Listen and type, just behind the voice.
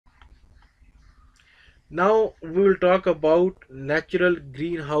Now we will talk about natural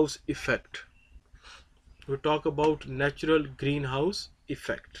greenhouse effect. We'll talk about natural greenhouse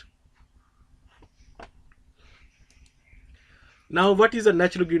effect. Now, what is a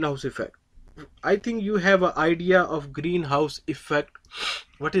natural greenhouse effect? I think you have an idea of greenhouse effect.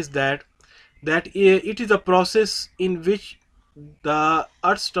 What is that? It is a process in which the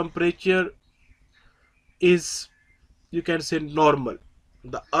Earth's temperature is, you can say, normal.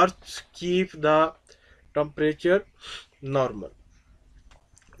 The Earth keep the temperature normal.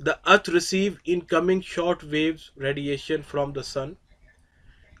 The Earth receive incoming short waves radiation from the sun.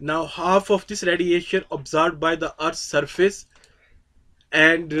 Now half of this radiation absorbed by the Earth's surface,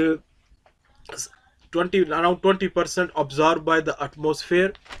 and 20% absorbed by the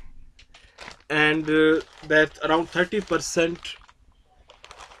atmosphere, and that around 30%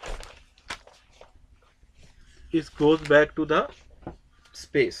 is goes back to the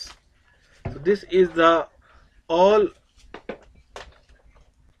space. So this is the all,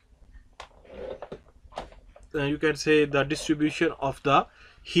 you can say, the distribution of the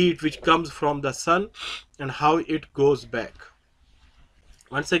heat which comes from the sun and how it goes back.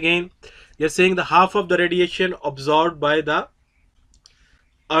 Once again, you're saying the half of the radiation absorbed by the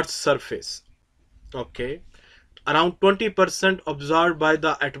Earth's surface. Okay, around 20% absorbed by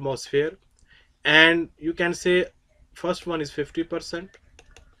the atmosphere, and you can say first one is 50%,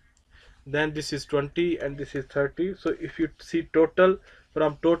 then this is 20, and this is 30. So if you see total,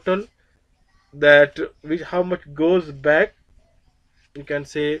 from total, that which how much goes back, you can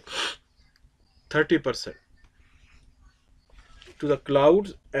say 30% to the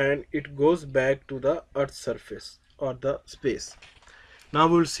clouds, and it goes back to the Earth's surface or the space. Now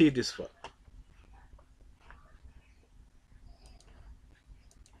we'll see this one.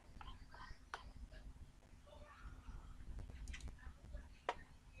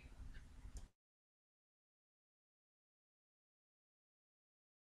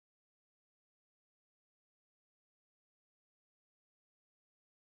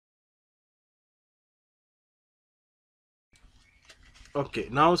 Okay,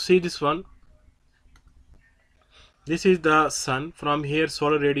 now see this one. This is the sun. From here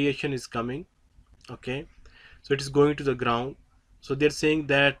solar radiation is coming. Okay, so it is going to the ground. So they're saying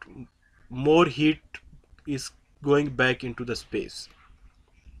that more heat is going back into the space,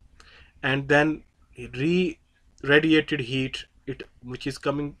 and then re-radiated heat, it which is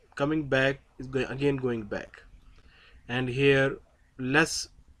coming back, is going back, and here less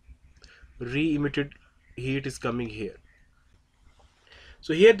re-emitted heat is coming here.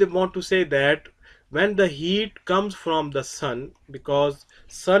 So here they want to say that when the heat comes from the sun, because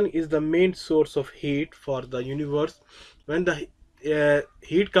sun is the main source of heat for the universe, when the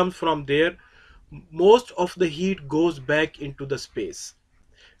heat comes from there, most of the heat goes back into the space.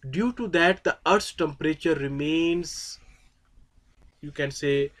 Due to that, the Earth's temperature remains, you can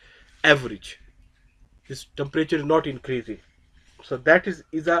say, average. This temperature is not increasing. So that is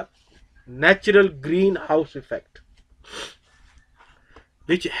a natural greenhouse effect,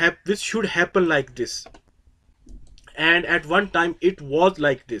 which should happen like this, and at one time it was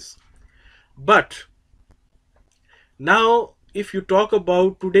like this. But now if you talk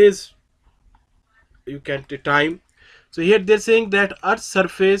about today's, you can time, so here they're saying that Earth's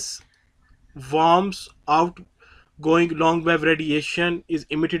surface warms out, going long wave radiation is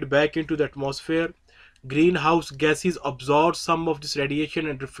emitted back into the atmosphere. Greenhouse gases absorb some of this radiation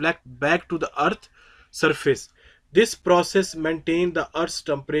and reflect back to the Earth surface. This process maintains the Earth's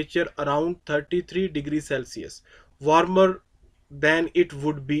temperature around 33 degrees Celsius, warmer than it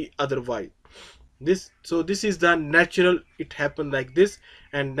would be otherwise. This is the natural, it happened like this,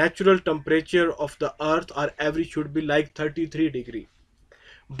 and natural temperature of the Earth or average should be like 33 degree.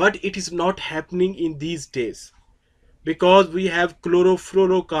 But it is not happening in these days, because we have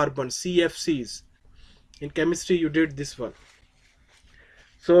chlorofluorocarbon, CFCs. In chemistry you did this one,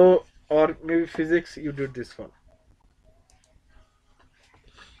 so, or maybe physics you did this one.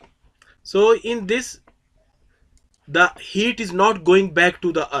 So in this, the heat is not going back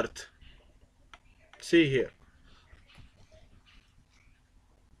to the Earth. See here,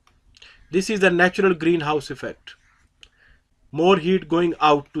 this is the natural greenhouse effect, more heat going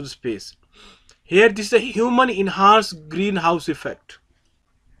out to the space. Here this is a human enhanced greenhouse effect,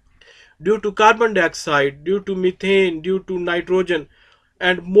 due to carbon dioxide, due to methane, due to nitrogen,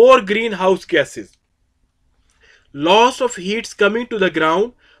 and more greenhouse gases. Loss of heat is coming to the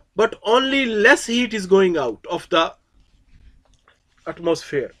ground, but only less heat is going out of the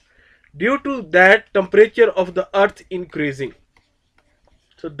atmosphere. Due to that, temperature of the Earth increasing.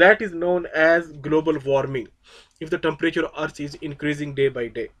 So that is known as global warming, if the temperature of Earth is increasing day by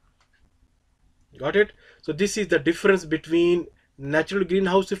day. Got it? So this is the difference between natural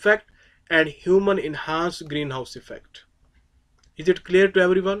greenhouse effect and human enhanced greenhouse effect. Is it clear to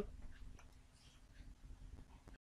everyone?